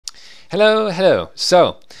Hello.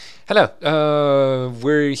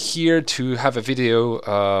 We're here to have a video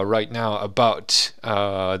right now about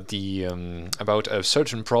about a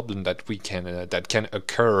certain problem that can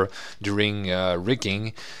occur during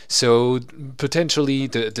rigging. So potentially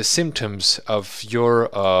the symptoms of your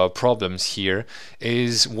problems here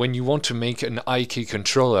is when you want to make an IK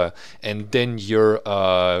controller and then you're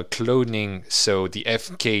cloning the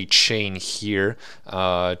FK chain here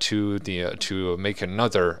to make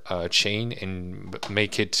another chain and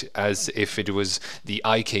make it as if it was the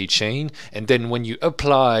IK chain, and then when you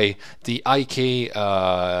apply the IK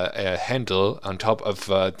handle on top of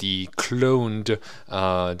the cloned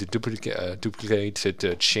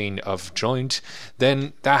duplicated chain of joint,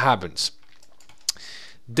 then that happens.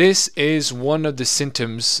 This is one of the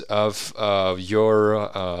symptoms of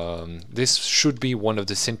this should be one of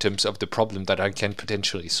the symptoms of the problem that I can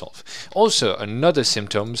potentially solve. Also, another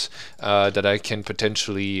symptoms that I can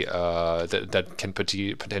potentially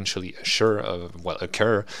potentially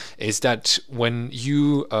occur is that when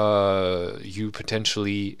you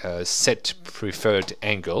potentially set preferred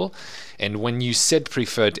angle, and when you set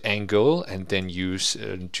preferred angle and then you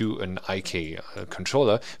do an IK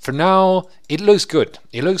controller, for now it looks good.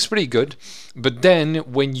 It looks pretty good. But then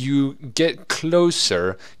when you get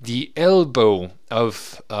closer, the elbow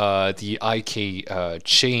of the IK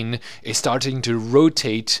chain is starting to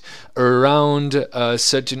rotate around a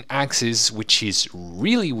certain axis, which is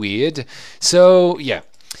really weird. So yeah.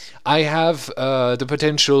 I have the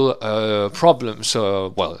potential problem.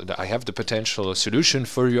 I have the potential solution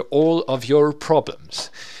for all of your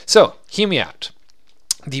problems. So, hear me out.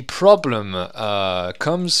 The problem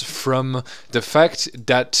comes from the fact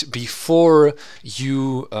that before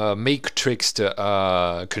you matrix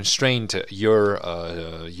constrained your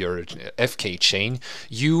FK chain,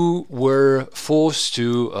 you were forced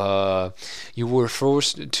to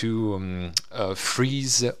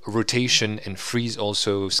freeze rotation and freeze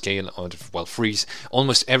also scale, freeze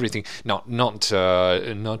almost everything. Not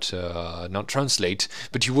translate,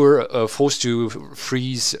 but you were forced to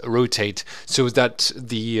freeze rotate so that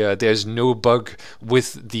there's no bug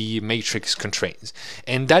with the matrix constraints,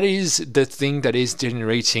 and that is the thing that is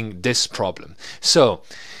generating this problem. So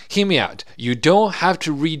hear me out. You don't have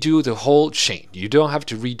to redo the whole chain.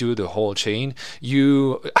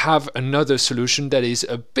 You have another solution that is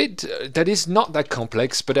that is not that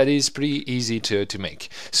complex, but that is pretty easy to make.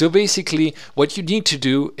 So basically what you need to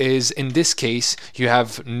do is, in this case, you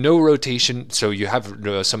have no rotation, so you have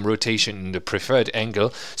some rotation in the preferred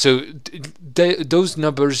angle. So those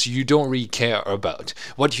numbers you don't really care about.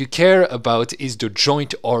 What you care about is the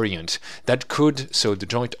joint orient. The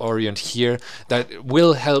joint orient here, that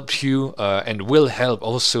will help you and will help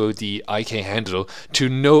also the IK handle to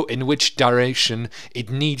know in which direction it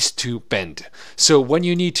needs to bend. So what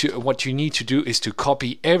you need to do is to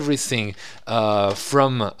copy everything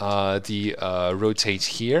from the rotate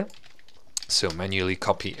here. So manually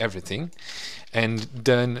copy everything. And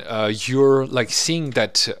then you're like seeing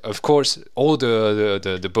that, of course, all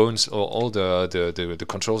the bones or all the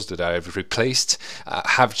controls that I've replaced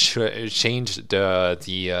have changed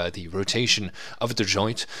the rotation of the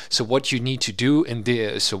joint. So what you need to do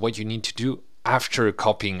after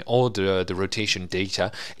copying all the rotation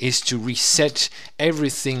data is to reset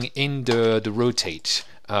everything in the rotate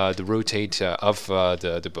of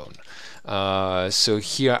the bone. So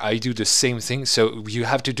here I do the same thing. So you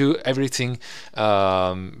have to do everything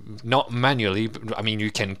not manually. I mean,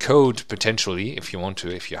 you can code potentially if you want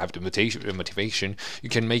to. If you have the motivation, you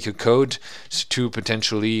can make a code to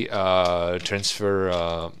potentially transfer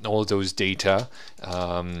all those data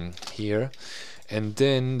here. And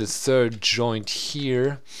then the third joint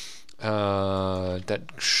here, that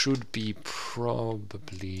should be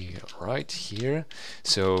probably right here.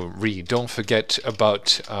 So don't forget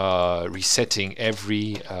about resetting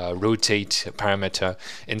every rotate parameter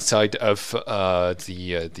inside of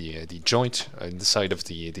the joint, inside of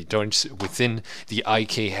the joints within the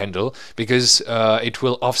IK handle, because it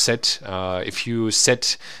will offset if you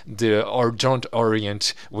set the joint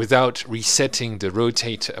orient without resetting the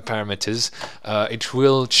rotate parameters. It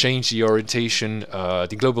will change the orientation,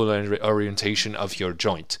 the global orientation of your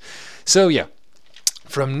joint. So yeah,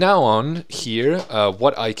 from now on here,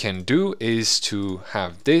 what I can do is to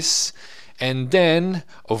have this, and then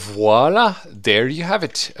voila, there you have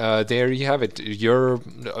it. There you have it.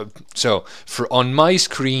 So on my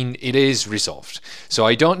screen it is resolved. So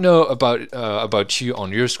I don't know about you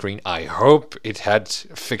on your screen. I hope it had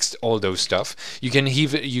fixed all those stuff. You can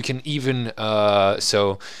even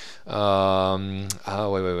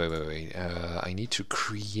wait. I need to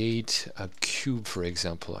create a cube, for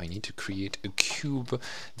example. I need to create a cube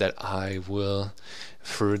that I will,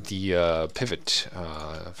 for the pivot,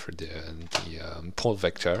 for the pole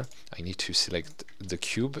vector, I need to select the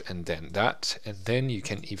cube and then that, and then you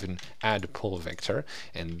can even add a pole vector,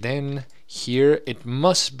 and then here it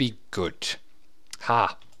must be good.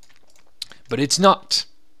 Ha! But it's not.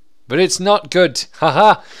 But it's not good.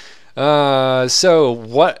 Haha! So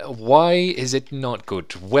why is it not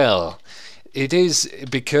good? Well, it is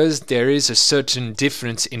because there is a certain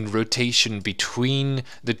difference in rotation between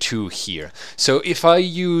the two here. So if I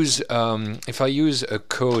use a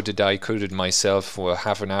code that I coded myself for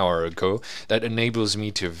half an hour ago that enables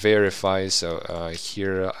me to verify, so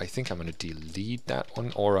here I think I'm going to delete that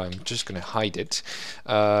one, or I'm just going to hide it.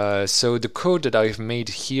 So the code that I've made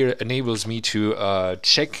here enables me to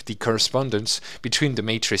check the correspondence between the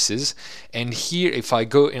matrices, and here if I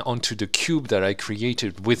go onto the cube that I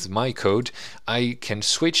created with my code, I can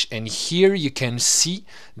switch, and here you can see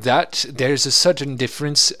that there's a certain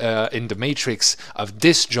difference in the matrix of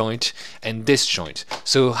this joint and this joint.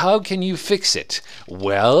 So how can you fix it?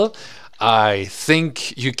 Well, I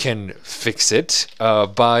think you can fix it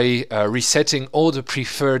by resetting all the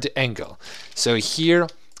preferred angle. So here,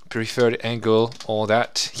 preferred angle, all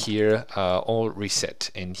that here, all reset,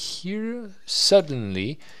 and here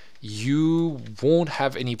suddenly you won't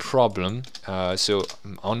have any problem. So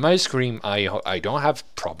on my screen I don't have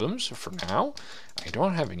problems for now. I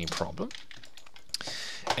don't have any problem.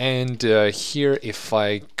 And here if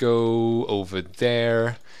I go over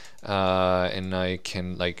there and I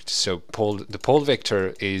can the pole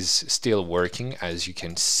vector is still working, as you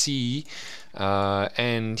can see,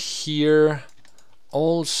 and here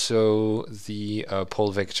also the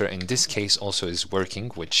pole vector in this case also is working,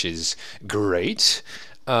 which is great.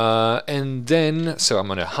 And then, so I'm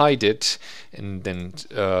going to hide it and then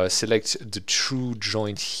select the true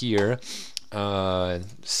joint here,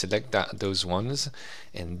 select those ones,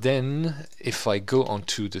 and then if I go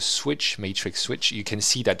onto the switch, matrix switch, you can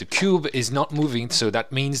see that the cube is not moving, so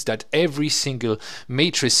that means that every single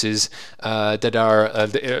matrices that are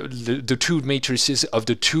the two matrices of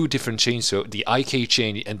the two different chains, so the IK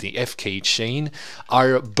chain and the FK chain,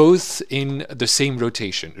 are both in the same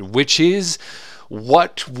rotation, which is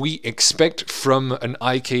what we expect from an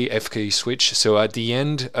IK-FK switch. So at the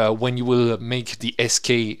end, when you will make the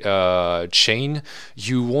SK chain,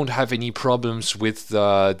 you won't have any problems with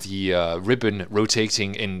the ribbon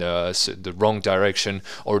rotating in the wrong direction,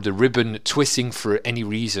 or the ribbon twisting for any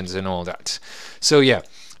reasons and all that. So yeah.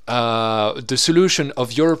 The solution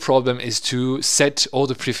of your problem is to set all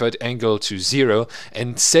the preferred angle to 0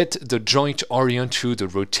 and set the joint orient to the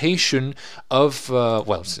rotation of,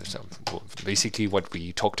 basically what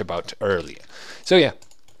we talked about earlier. So yeah,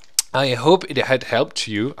 I hope it had helped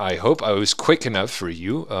you. I hope I was quick enough for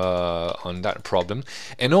you on that problem.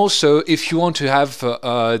 And also, if you want to have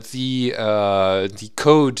the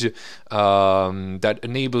code that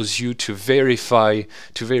enables you to verify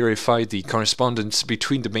the correspondence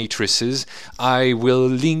between the matrices, I will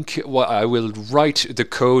write the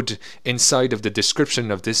code inside of the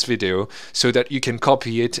description of this video so that you can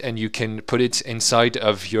copy it and you can put it inside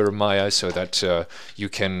of your Maya so that you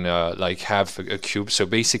can have a cube. So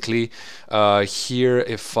basically here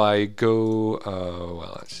if I go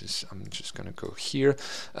I'm just gonna go here,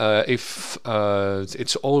 if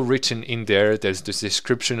it's all written in there, there's this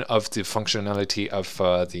description of the functionality of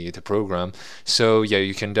the program. So yeah,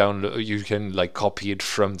 you can download, you can copy it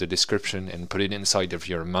from the description and put it inside of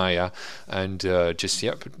your Maya and just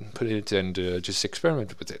put it and just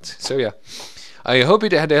experiment with it. So yeah, I hope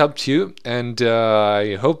it had helped you, and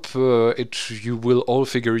I hope you will all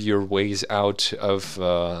figure your ways out of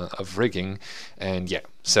rigging. And yeah,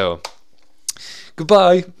 so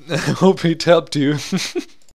goodbye. I hope it helped you.